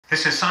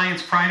This is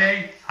Science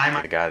Friday.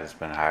 I'm The guy that's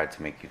been hired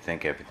to make you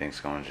think everything's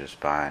going just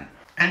fine.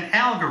 An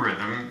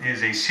algorithm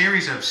is a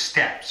series of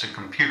steps a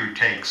computer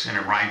takes in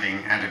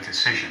arriving at a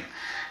decision.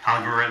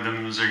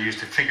 Algorithms are used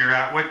to figure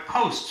out what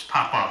posts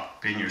pop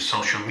up in your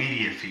social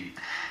media feed.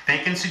 They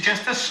can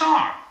suggest a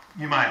song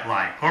you might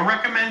like or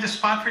recommend a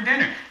spot for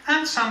dinner.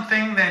 That's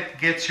something that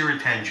gets your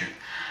attention.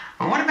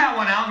 But what about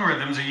when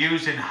algorithms are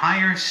used in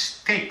higher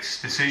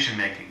stakes decision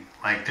making,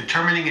 like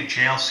determining a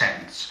jail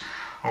sentence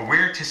or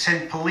where to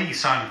send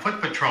police on foot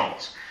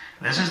patrols?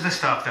 This is the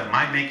stuff that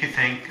might make you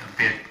think a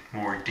bit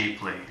more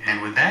deeply.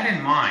 And with that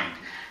in mind,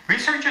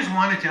 researchers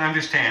wanted to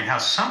understand how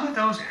some of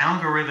those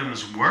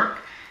algorithms work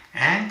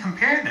and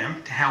compare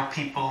them to how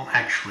people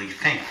actually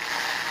think.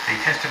 They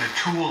tested a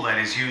tool that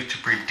is used to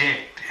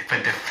predict if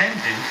a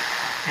defendant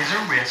is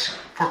a risk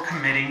for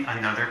committing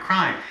another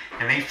crime.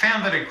 And they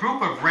found that a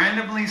group of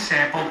randomly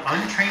sampled,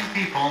 untrained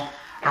people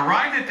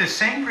arrived at the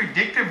same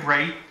predictive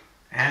rate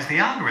as the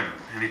algorithm.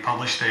 And they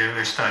published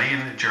their study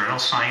in the journal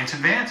Science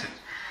Advances.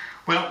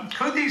 Well,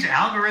 could these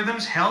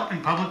algorithms help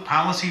in public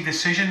policy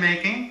decision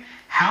making?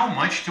 How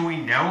much do we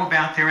know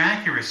about their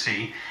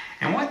accuracy?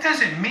 And what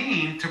does it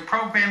mean to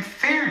program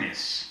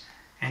fairness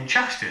and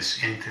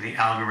justice into the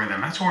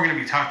algorithm? That's what we're going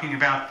to be talking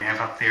about. We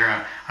have up there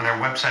on our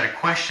website a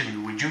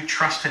question: would you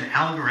trust an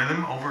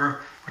algorithm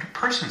over what a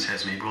person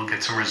says? Maybe we'll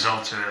get some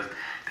results of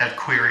that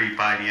query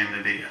by the end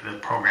of the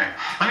program.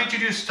 Let me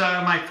introduce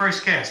my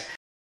first guest.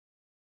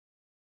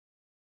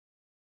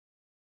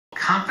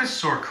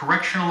 Compass, or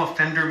Correctional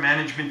Offender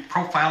Management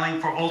Profiling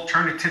for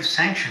Alternative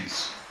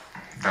Sanctions.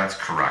 That's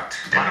correct.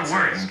 A lot of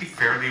words.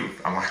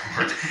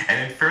 And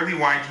in fairly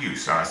wide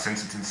use.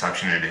 Since its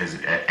inception, it has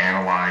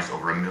analyzed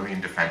over 1 million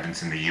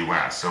defendants in the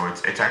U.S. So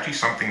it's actually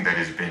something that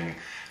has been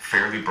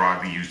fairly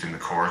broadly used in the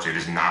courts. It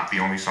is not the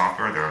only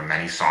software. There are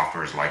many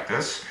softwares like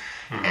this.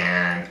 Mm-hmm.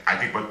 And I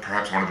think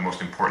perhaps one of the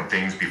most important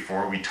things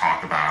before we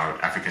talk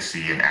about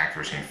efficacy and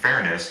accuracy and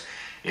fairness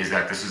is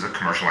that this is a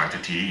commercial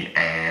entity,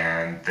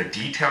 and the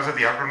details of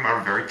the algorithm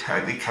are very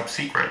tightly kept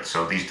secret.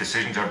 So these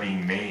decisions are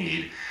being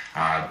made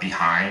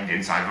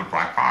inside of a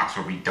black box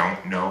where we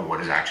don't know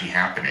what is actually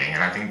happening.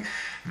 And I think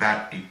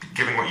that,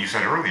 given what you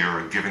said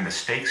earlier, given the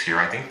stakes here,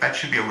 I think that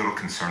should be a little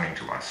concerning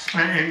to us.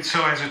 And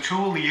so as a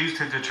tool used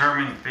to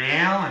determine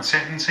bail and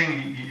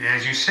sentencing,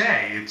 as you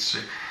say,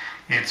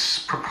 it's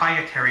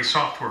proprietary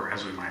software,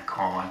 as we might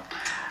call it.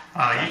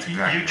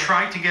 You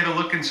tried to get a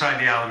look inside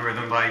the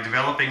algorithm by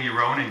developing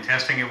your own and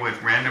testing it with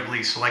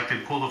randomly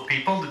selected pool of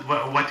people.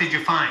 What did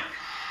you find?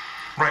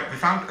 Right, we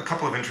found a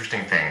couple of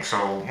interesting things.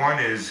 So one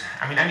is,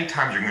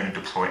 anytime you're going to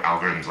deploy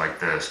algorithms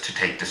like this to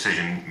take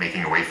decision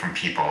making away from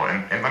people,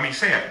 and let me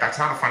say it, that's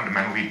not a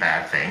fundamentally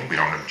bad thing. We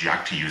don't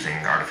object to using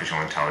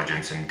artificial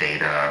intelligence and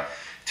data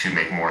to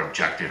make more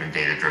objective and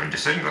data-driven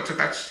decisions.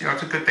 That's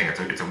it's a good thing.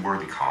 It's a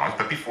worthy cause.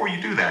 But before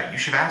you do that, you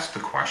should ask the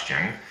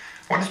question: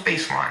 what is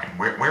baseline?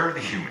 Where are the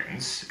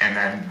humans? And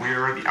then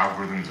where are the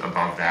algorithms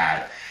above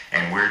that?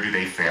 And where do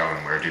they fail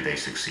and where do they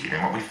succeed?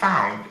 And what we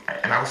found,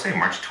 and I would say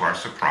much to our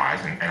surprise,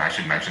 and I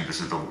should mention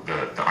this is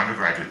the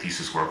undergraduate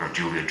thesis work of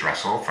Julia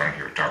Dressel from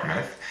here at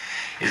Dartmouth,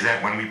 is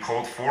that when we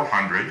polled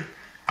 400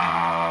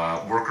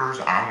 workers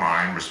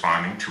online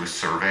responding to a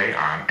survey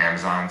on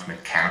Amazon's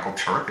Mechanical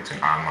Turk, it's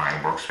an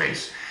online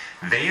workspace,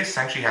 they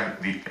essentially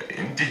had the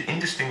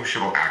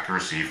indistinguishable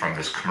accuracy from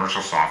this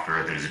commercial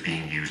software that is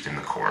being used in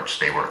the courts.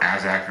 They were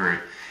as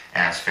accurate,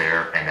 as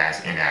fair, and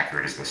as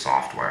inaccurate as the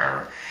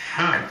software.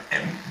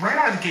 And right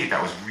out of the gate,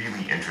 that was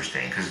really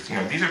interesting because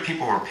these are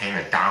people who are paying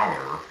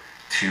 $1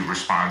 to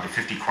respond to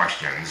 50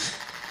 questions,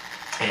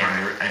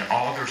 and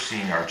all they're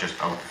seeing are just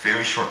a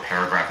very short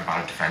paragraph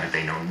about a defendant.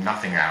 They know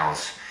nothing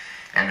else.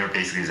 And they're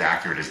basically as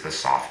accurate as the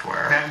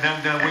software.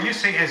 Now, when you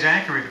say as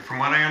accurate, from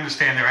what I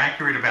understand, they're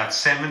accurate about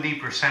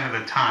 70% of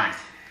the time.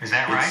 Is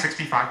that right?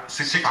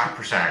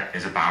 65%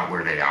 is about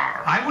where they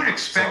are. I would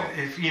expect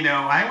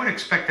I would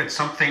expect that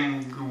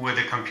something with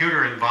a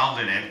computer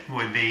involved in it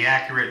would be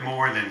accurate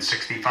more than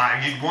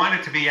 65. You'd want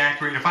it to be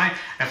accurate. If I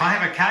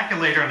have a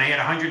calculator and they had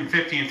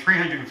 150 and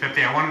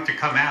 350, I want it to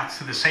come out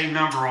to the same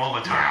number all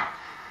the time. Yeah.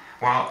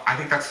 Well, I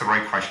think that's the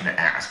right question to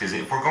ask, is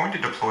if we're going to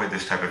deploy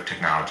this type of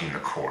technology in the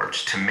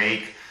courts to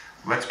make,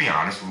 let's be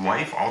honest,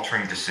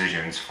 life-altering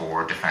decisions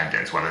for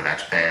defendants, whether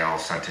that's bail,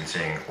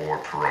 sentencing, or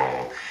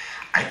parole,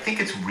 I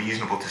think it's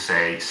reasonable to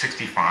say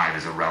 65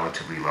 is a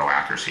relatively low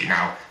accuracy.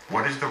 Now,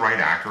 what is the right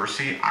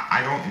accuracy?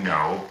 I don't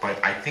know,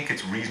 but I think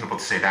it's reasonable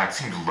to say that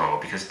seems low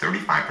because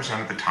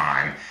 35% of the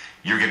time,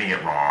 you're getting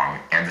it wrong,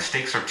 and the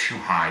stakes are too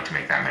high to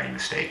make that many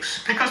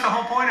mistakes. Because the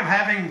whole point of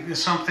having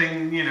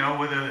something,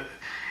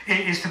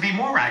 is to be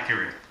more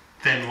accurate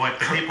than what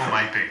the people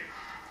might be.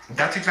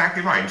 That's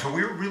exactly right. And so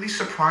we were really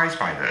surprised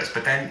by this,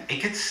 but then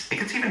it gets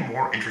even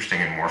more interesting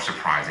and more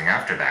surprising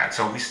after that.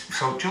 So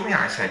Julie and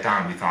I sat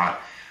down and we thought,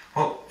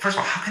 well, first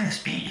of all, how can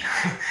this be?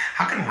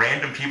 How can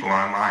random people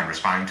online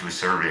responding to a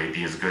survey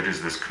be as good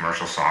as this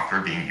commercial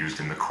software being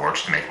used in the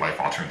courts to make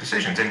life-altering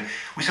decisions? And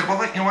we said,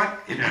 well, you know what?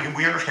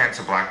 We understand it's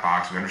a black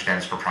box. We understand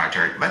it's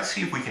proprietary. Let's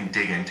see if we can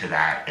dig into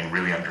that and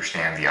really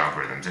understand the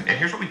algorithms. And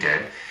here's what we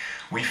did.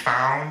 We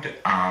found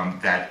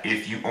that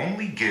if you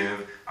only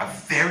give a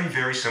very,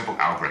 very simple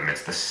algorithm,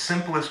 it's the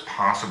simplest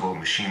possible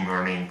machine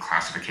learning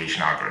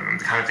classification algorithm,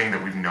 the kind of thing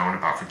that we've known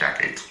about for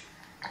decades.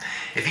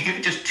 If you give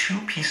it just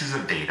 2 pieces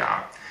of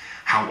data,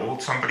 how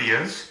old somebody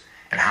is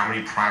and how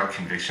many prior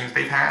convictions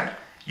they've had,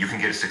 you can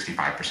get a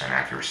 65%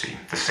 accuracy.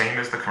 The same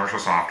as the commercial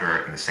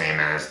software and the same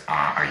as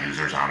our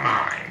users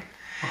online.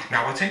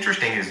 Now, what's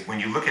interesting is when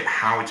you look at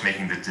how it's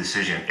making the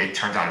decision, it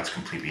turns out it's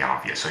completely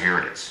obvious. So here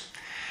it is.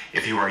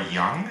 If you are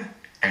young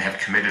and have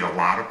committed a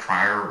lot of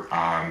prior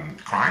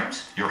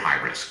crimes, you're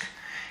high risk.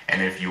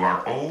 And if you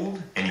are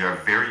old and you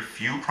have very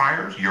few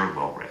priors, you're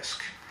low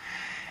risk.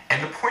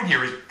 And the point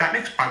here is, that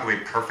makes, by the way,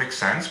 perfect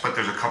sense, but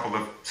there's a couple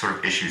of sort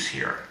of issues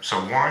here. So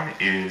one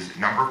is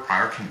number of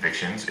prior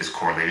convictions is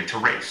correlated to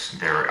race.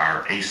 There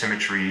are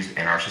asymmetries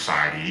in our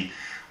society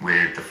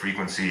with the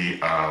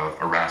frequency of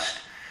arrest,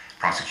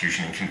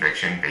 prosecution, and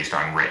conviction based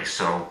on race.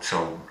 So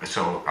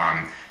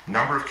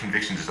number of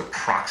convictions is a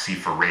proxy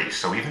for race.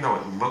 So even though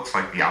it looks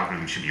like the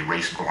algorithm should be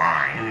race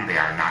blind, they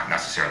are not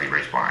necessarily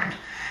race blind.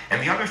 And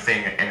the other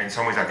thing, and in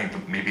some ways I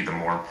think maybe the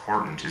more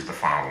important, is the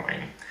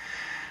following.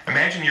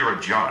 Imagine you're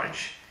a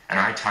judge, and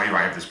I tell you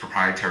I have this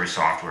proprietary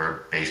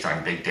software based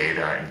on big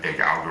data and big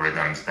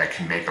algorithms that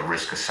can make a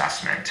risk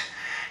assessment.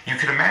 You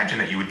could imagine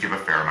that you would give a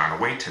fair amount of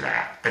weight to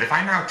that. But if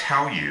I now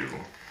tell you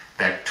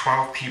that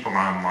 12 people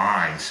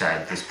online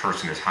said this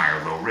person is high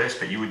or low risk,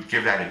 that you would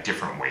give that a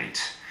different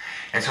weight.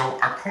 And so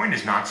our point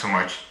is not so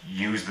much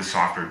use the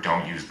software,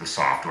 don't use the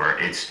software.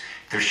 It's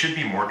there should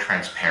be more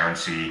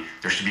transparency,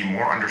 there should be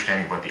more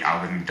understanding of what the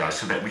algorithm does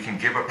so that we can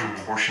give a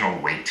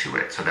proportional weight to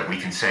it, so that we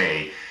can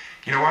say,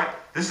 you know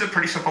what, this is a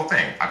pretty simple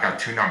thing. I've got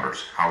 2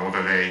 numbers. How old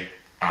are they?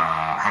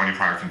 How many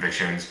prior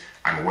convictions?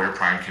 I'm aware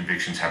prior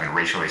convictions have a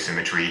racial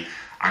asymmetry.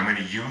 I'm going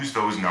to use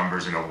those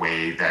numbers in a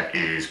way that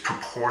is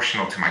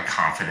proportional to my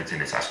confidence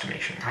in its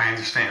estimation. I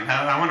understand.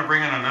 I want to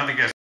bring on another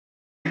guest.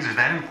 Is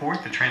that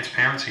important, the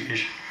transparency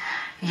issue?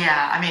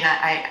 Yeah, I mean,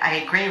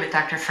 I agree with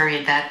Dr.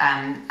 Farid that,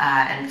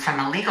 and from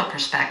a legal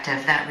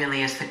perspective, that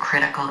really is the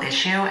critical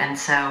issue. And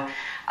so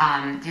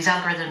these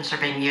algorithms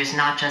are being used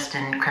not just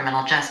in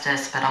criminal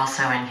justice, but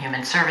also in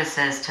human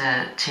services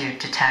to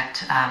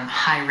detect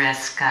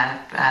high-risk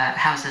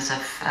houses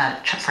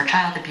for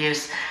child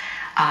abuse.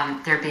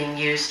 They're being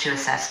used to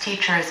assess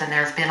teachers, and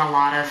there have been a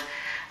lot of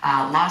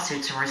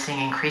lawsuits, and we're seeing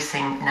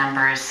increasing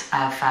numbers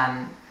of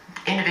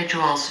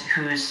individuals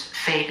whose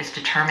fate is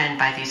determined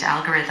by these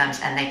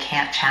algorithms, and they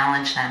can't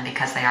challenge them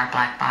because they are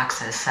black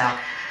boxes. So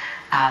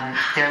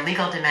there are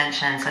legal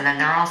dimensions, and then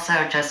there are also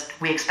just,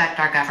 we expect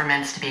our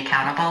governments to be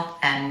accountable,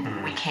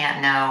 and we can't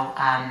know,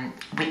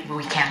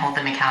 we can't hold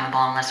them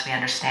accountable unless we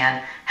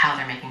understand how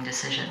they're making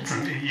decisions.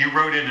 You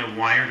wrote in a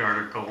Wired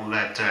article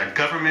that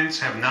governments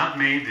have not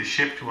made the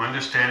shift to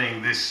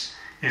understanding this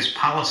is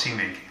policy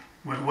making.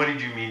 What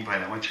did you mean by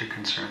that? What's your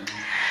concern?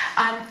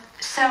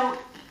 So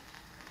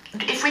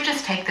if we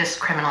just take this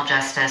criminal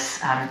justice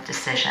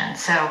decision,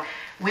 so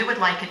we would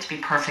like it to be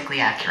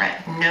perfectly accurate.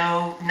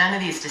 No, none of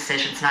these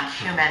decisions, not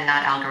human,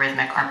 not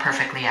algorithmic, are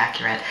perfectly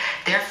accurate.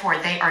 Therefore,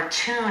 they are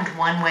tuned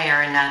one way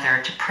or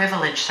another to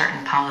privilege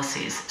certain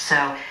policies.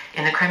 So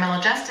in the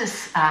criminal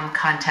justice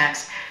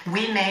context,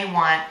 we may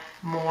want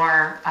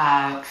more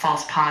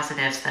false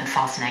positives than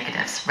false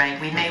negatives, right?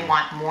 We may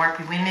want more,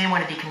 we may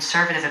want to be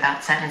conservative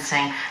about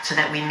sentencing so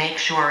that we make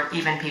sure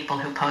even people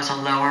who pose a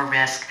lower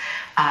risk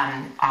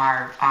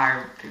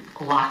are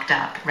locked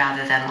up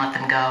rather than let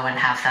them go and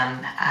have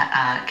them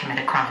commit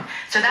a crime.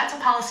 So that's a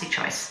policy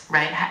choice,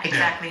 right?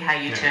 Exactly how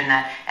you tune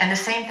that. And the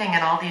same thing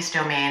in all these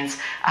domains.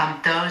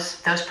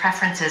 Those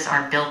preferences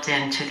are built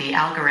into the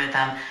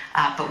algorithm,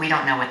 but we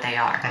don't know what they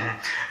are.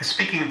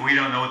 Speaking of we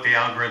don't know what the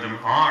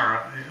algorithms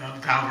are,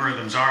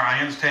 I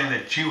understand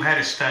that you had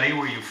a study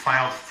where you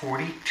filed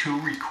 42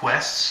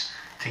 requests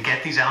to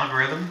get these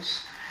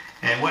algorithms.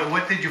 And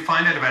what did you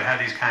find out about how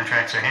these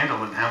contracts are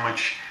handled and how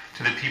much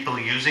do the people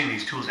using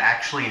these tools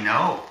actually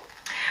know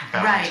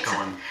about what's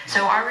going on?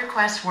 So our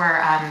requests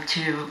were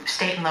to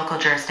state and local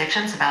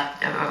jurisdictions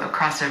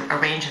across a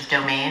range of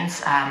domains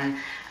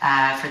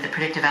for the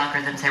predictive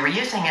algorithms they were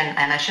using.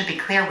 And I should be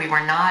clear,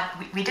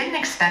 we didn't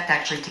expect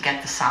actually to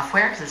get the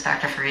software, because as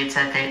Dr. Farid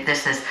said,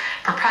 this is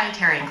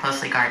proprietary and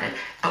closely guarded.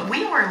 But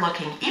we were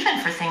looking even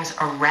for things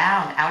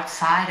around,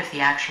 outside of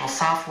the actual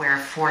software.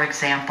 For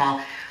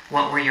example,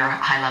 what were your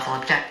high-level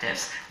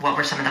objectives? What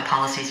were some of the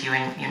policies you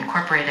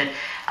incorporated?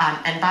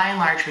 And by and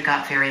large, we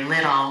got very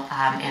little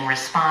in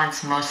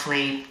response,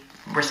 mostly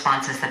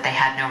responses that they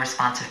had no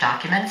responsive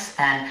documents.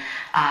 And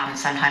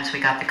sometimes we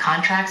got the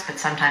contracts, but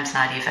sometimes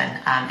not even.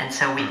 And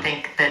so we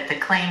think that the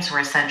claims were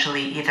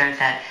essentially either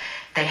that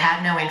they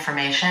had no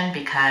information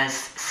because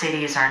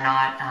cities are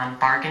not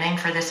bargaining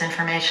for this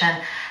information,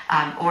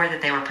 or that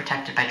they were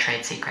protected by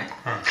trade secret.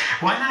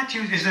 Why not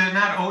use, is there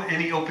not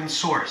any open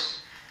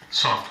source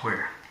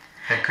software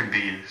that could be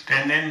used,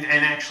 and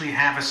actually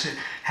have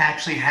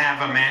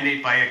a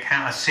mandate by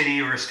a city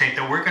or a state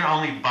that we're going to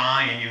only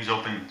buy and use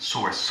open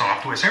source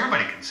software so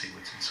everybody can see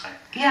what's inside?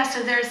 Yeah,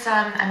 so there's,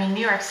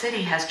 New York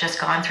City has just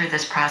gone through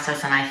this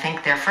process, and I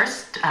think their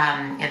first,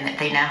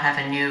 they now have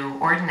a new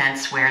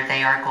ordinance where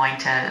they are going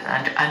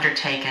to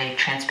undertake a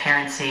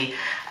transparency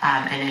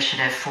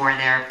initiative for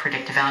their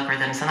predictive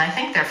algorithms. And I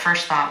think their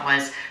first thought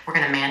was, we're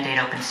going to mandate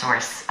open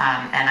source.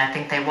 And I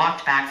think they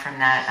walked back from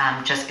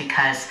that just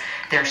because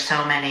there are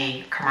so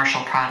many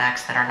commercial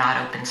products that are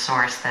not open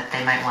source that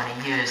they might want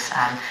to use.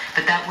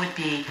 But that would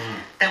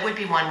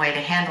be one way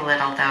to handle it,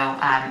 although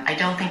I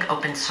don't think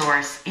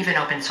even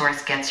open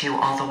source gets you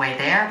all the way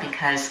there,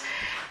 because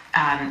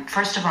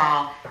first of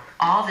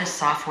all this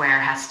software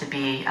has to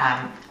be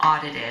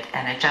audited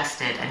and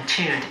adjusted and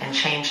tuned and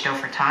changed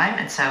over time,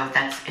 and so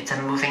it's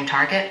a moving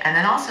target. And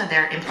then also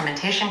their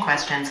implementation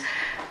questions.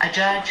 A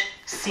judge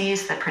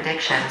sees the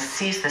predictions,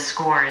 sees the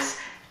scores.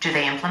 Do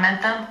they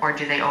implement them or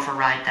do they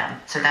override them?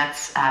 So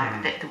that's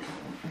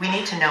we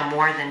need to know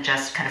more than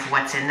just kind of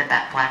what's in the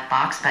black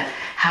box, but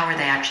how are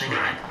they actually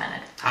being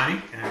implemented?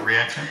 Hani,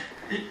 reaction?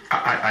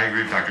 I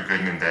agree with Dr.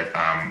 Goodman that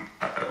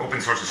open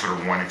source is sort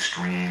of one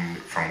extreme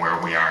from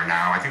where we are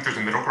now. I think there's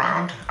a middle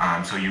ground.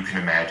 So you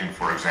can imagine,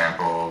 for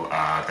example,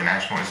 the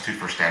National Institute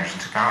for Standards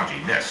and Technology,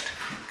 NIST,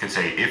 could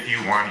say, if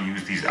you want to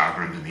use these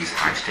algorithms in these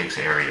high-stakes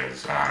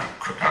areas,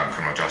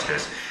 criminal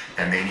justice,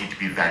 then they need to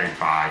be vetted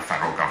by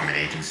federal government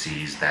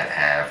agencies that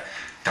have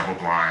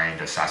double-blind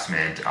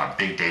assessment,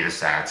 big data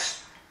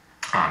sets,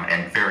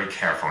 and very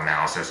careful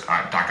analysis.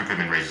 Dr.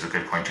 Goodman raises a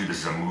good point, too. This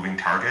is a moving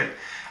target.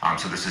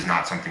 So this is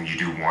not something you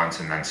do once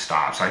and then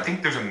stop. So I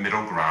think there's a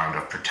middle ground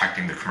of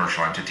protecting the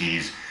commercial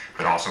entities,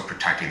 but also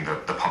protecting the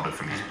public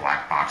from these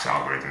black box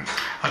algorithms.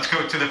 Let's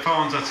go to the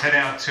phones. Let's head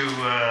out to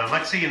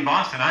Lexi in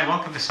Boston. Hi,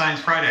 welcome to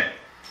Science Friday.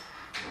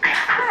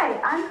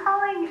 Hi, I'm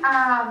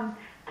calling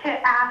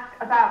to ask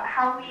about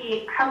how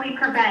we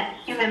prevent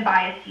human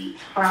biases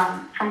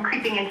from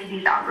creeping into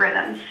these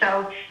algorithms.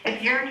 So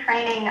if you're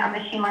training a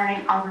machine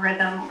learning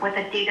algorithm with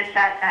a data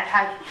set that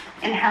has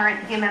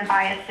inherent human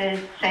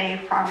biases,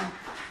 say from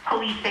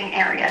policing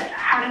areas,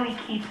 how do we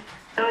keep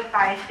those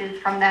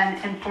biases from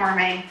then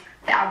informing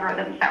the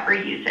algorithms that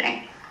we're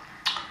using?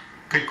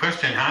 Good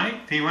question. Hani,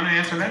 do you want to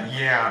answer that?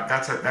 Yeah,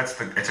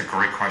 it's a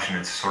great question.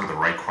 It's sort of the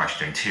right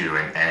question too,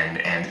 and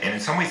in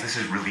some ways this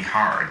is really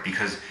hard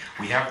because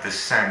we have this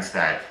sense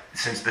that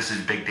since this is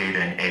big data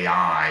and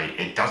AI,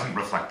 it doesn't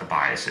reflect the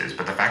biases.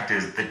 But the fact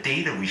is, the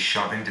data we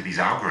shove into these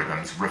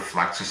algorithms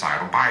reflect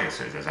societal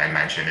biases, as I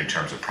mentioned, in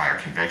terms of prior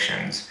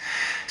convictions.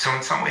 So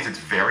in some ways, it's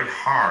very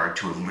hard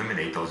to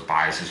eliminate those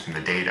biases from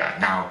the data.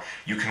 Now,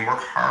 you can work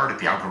hard at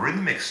the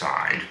algorithmic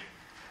side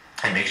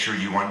and make sure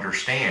you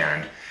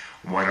understand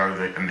what are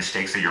the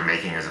mistakes that you're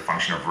making as a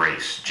function of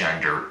race,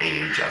 gender,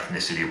 age,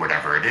 ethnicity,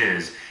 whatever it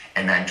is,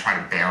 and then try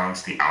to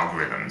balance the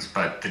algorithms.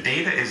 But the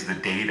data is the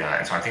data,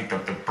 and so I think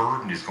that the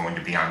burden is going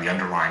to be on the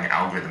underlying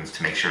algorithms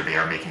to make sure they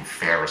are making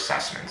fair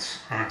assessments.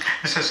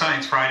 This is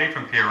Science Friday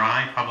from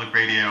PRI, Public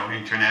Radio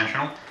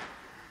International,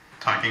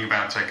 talking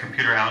about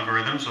computer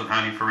algorithms with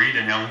Hani Farid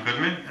and Ellen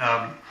Goodman.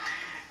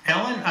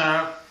 Ellen,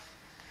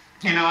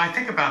 I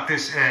think about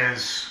this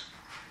as,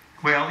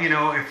 well,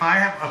 if I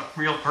have a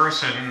real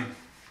person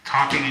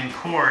talking in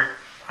court,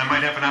 I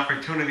might have an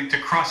opportunity to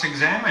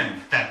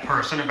cross-examine that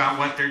person about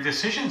what their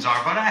decisions are,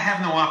 but I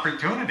have no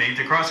opportunity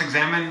to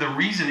cross-examine the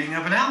reasoning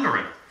of an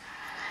algorithm.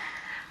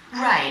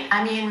 Right.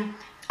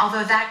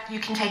 Although that you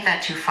can take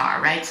that too far,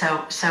 right?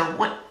 So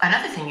what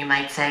another thing you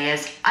might say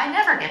is, I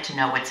never get to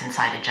know what's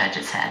inside a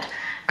judge's head,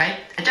 right?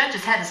 A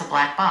judge's head is a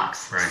black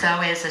box. Right.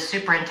 So is a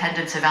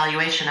superintendent's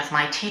evaluation of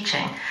my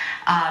teaching.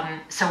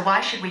 So why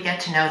should we get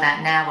to know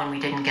that now when we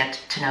didn't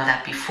get to know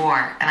that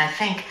before? And I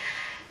think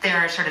there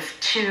are sort of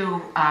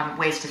two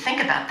ways to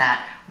think about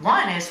that.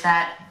 One is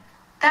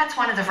that's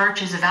one of the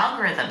virtues of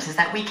algorithms, is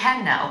that we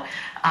can know.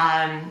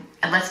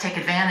 And let's take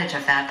advantage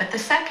of that. But the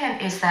second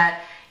is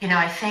that,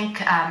 I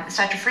think, as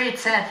Dr. Fried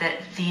said,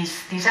 that these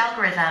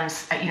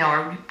algorithms,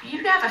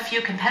 you have a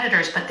few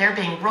competitors, but they're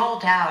being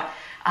rolled out,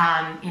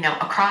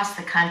 across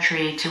the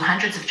country to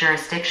hundreds of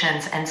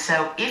jurisdictions. And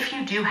so if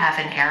you do have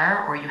an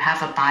error or you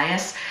have a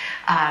bias,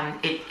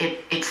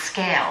 it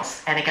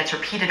scales and it gets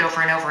repeated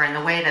over and over in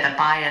the way that a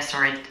bias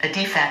or a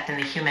defect in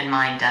the human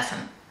mind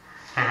doesn't.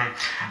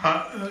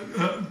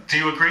 Do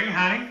you agree,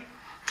 Hani?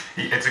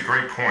 It's a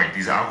great point.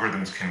 These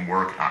algorithms can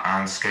work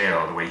on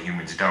scale the way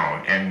humans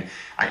don't. And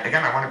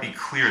I want to be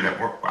clear that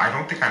I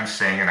don't think I'm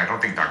saying, and I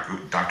don't think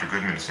Dr.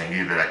 Goodman is saying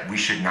either, that we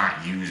should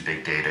not use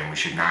big data and we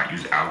should not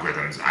use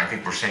algorithms. I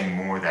think we're saying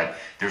more that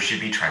there should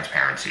be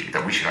transparency,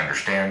 that we should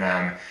understand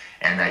them,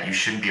 and that you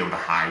shouldn't be able to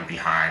hide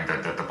behind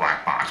the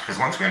black box. Because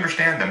once we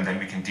understand them, then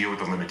we can deal with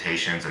the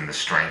limitations and the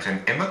strengths.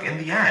 And look, in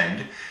the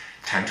end,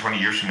 10, 20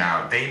 years from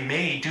now, they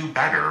may do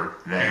better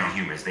than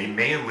humans. They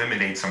may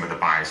eliminate some of the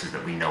biases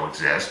that we know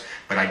exist,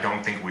 but I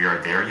don't think we are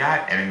there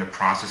yet. And in the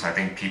process, I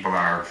think people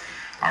are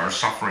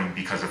suffering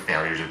because of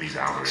failures of these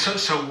algorithms.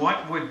 So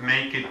what would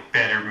make it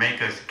better,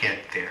 make us get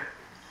there?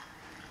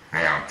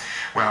 Yeah.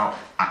 Well,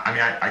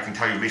 I can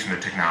tell you, at least on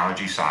the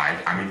technology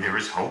side, there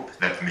is hope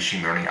that the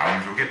machine learning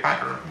algorithms will get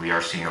better. We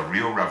are seeing a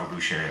real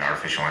revolution in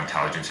artificial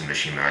intelligence and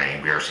machine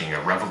learning. We are seeing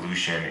a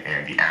revolution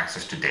in the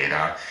access to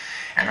data.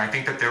 And I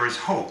think that there is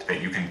hope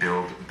that you can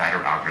build better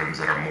algorithms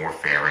that are more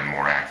fair and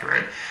more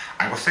accurate.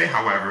 I will say,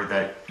 however,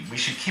 that we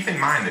should keep in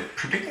mind that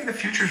predicting the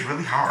future is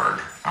really hard.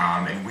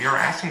 And we are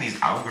asking these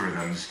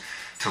algorithms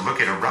to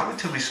look at a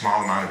relatively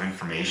small amount of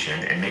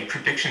information and make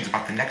predictions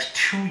about the next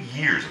 2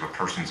 years of a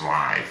person's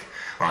life.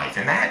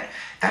 And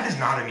that is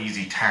not an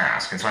easy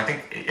task. And so I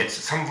think it's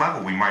at some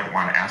level we might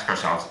want to ask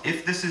ourselves,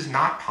 if this is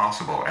not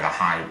possible at a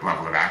high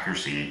level of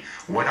accuracy,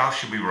 what else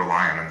should we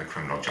rely on in the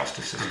criminal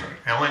justice system?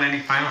 Ellen, any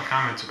final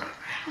comments about it?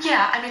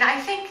 Yeah, I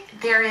think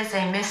there is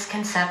a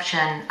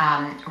misconception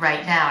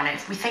right now, and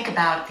if we think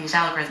about these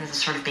algorithms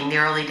as sort of being the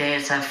early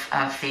days of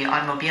the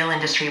automobile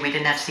industry, we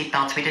didn't have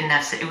seatbelts, we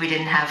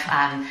didn't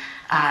have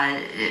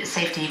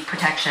safety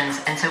protections,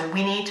 and so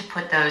we need to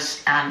put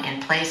those in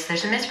place.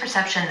 There's a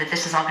misperception that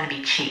this is all going to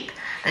be cheap,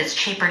 that it's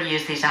cheaper to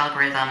use these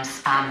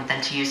algorithms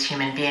than to use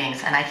human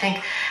beings. And I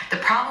think the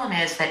problem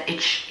is that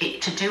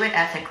to do it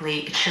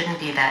ethically, it shouldn't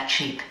be that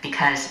cheap,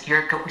 because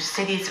your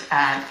cities,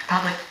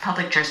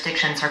 public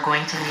jurisdictions are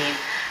going to need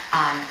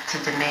to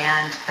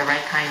demand the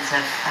right kinds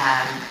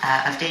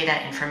of data,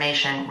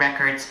 information,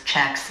 records,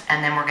 checks,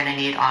 and then we're going to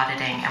need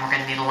auditing, and we're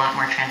going to need a lot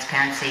more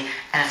transparency,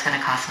 and it's going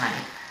to cost money.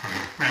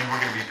 And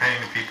we're going to be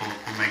paying the people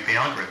who make the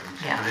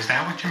algorithms. Yeah. But is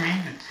that what you mean?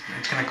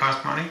 It's going to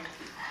cost money?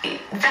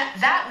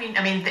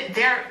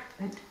 They're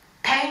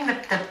paying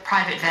the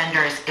private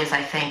vendors is,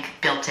 I think,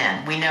 built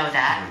in. We know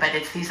that, but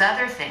it's these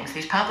other things,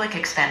 these public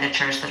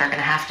expenditures that are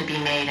going to have to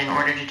be made in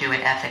order to do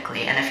it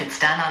ethically. And if it's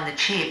done on the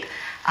cheap,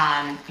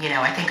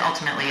 I think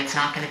ultimately it's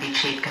not going to be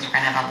cheap, because we're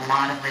going to have a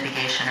lot of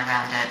litigation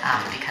around it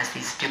because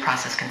these due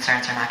process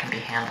concerns are not going to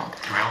be handled.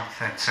 Well,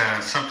 that's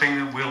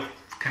something that we'll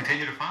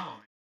continue to follow.